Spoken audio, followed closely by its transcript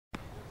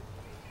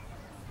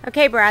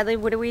Okay, Bradley,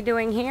 what are we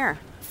doing here?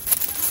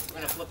 We're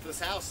gonna flip this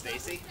house,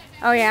 Stacy.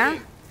 Oh, yeah?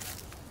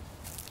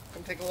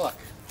 Come take a look.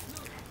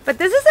 But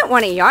this isn't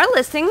one of your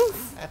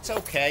listings. That's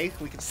okay.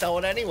 We can sell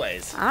it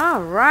anyways.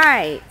 All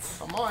right.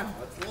 Come on,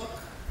 let's look.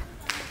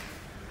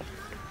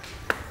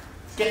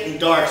 It's getting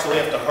dark, so we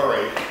have to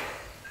hurry.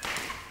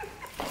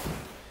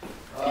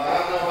 I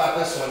don't know about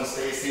this one,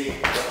 Stacy.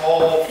 The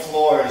whole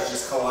floor is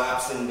just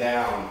collapsing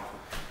down.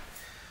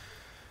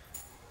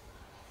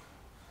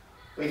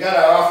 We got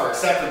our offer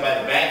accepted by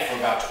the bank for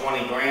about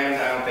 20 grand.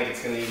 I don't think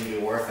it's going to even be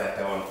worth that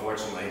though,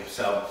 unfortunately.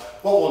 So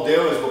what we'll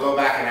do is we'll go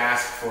back and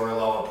ask for a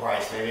lower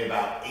price, maybe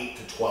about 8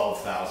 to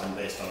 12,000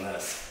 based on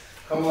this.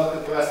 Come look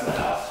at the rest of the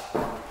house.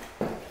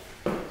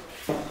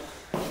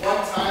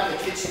 One time the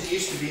kitchen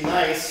used to be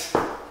nice.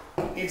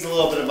 Needs a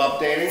little bit of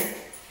updating.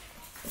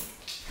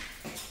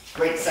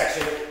 Great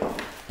section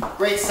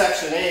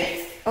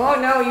 8. Oh,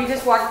 no, you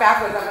just walked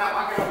backwards. I'm not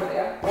walking over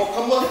there. Well,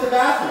 come look at the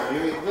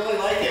bathroom. You really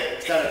like it.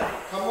 It's got a,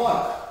 come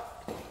look.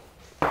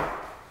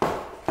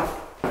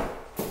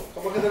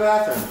 Come look at the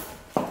bathroom.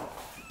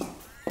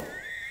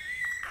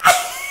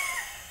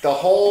 The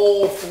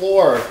whole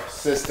floor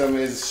system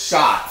is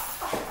shot.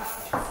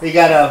 You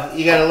got a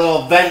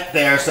little vent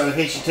there, so in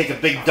case you take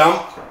a big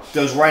dump, it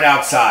goes right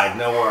outside.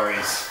 No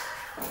worries.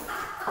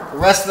 The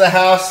rest of the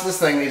house, this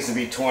thing needs to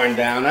be torn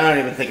down. I don't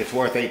even think it's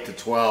worth 8 to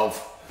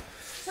 12.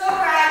 So,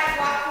 Brad,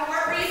 for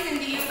what reason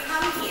do you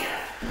come here?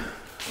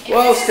 If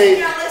Well, this isn't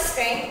your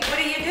listing, what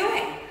are you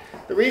doing?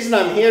 The reason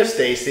I'm here,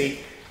 Stacy,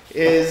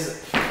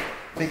 is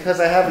because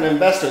I have an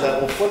investor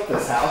that will flip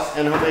this house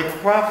and he'll make a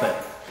profit.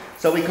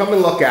 So we come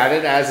and look at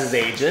it as his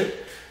agent,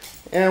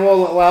 and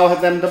we'll allow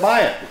them to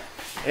buy it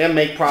and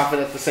make profit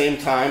at the same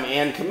time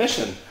and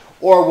commission.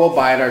 Or we'll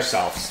buy it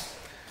ourselves.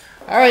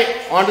 All right,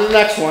 on to the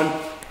next one.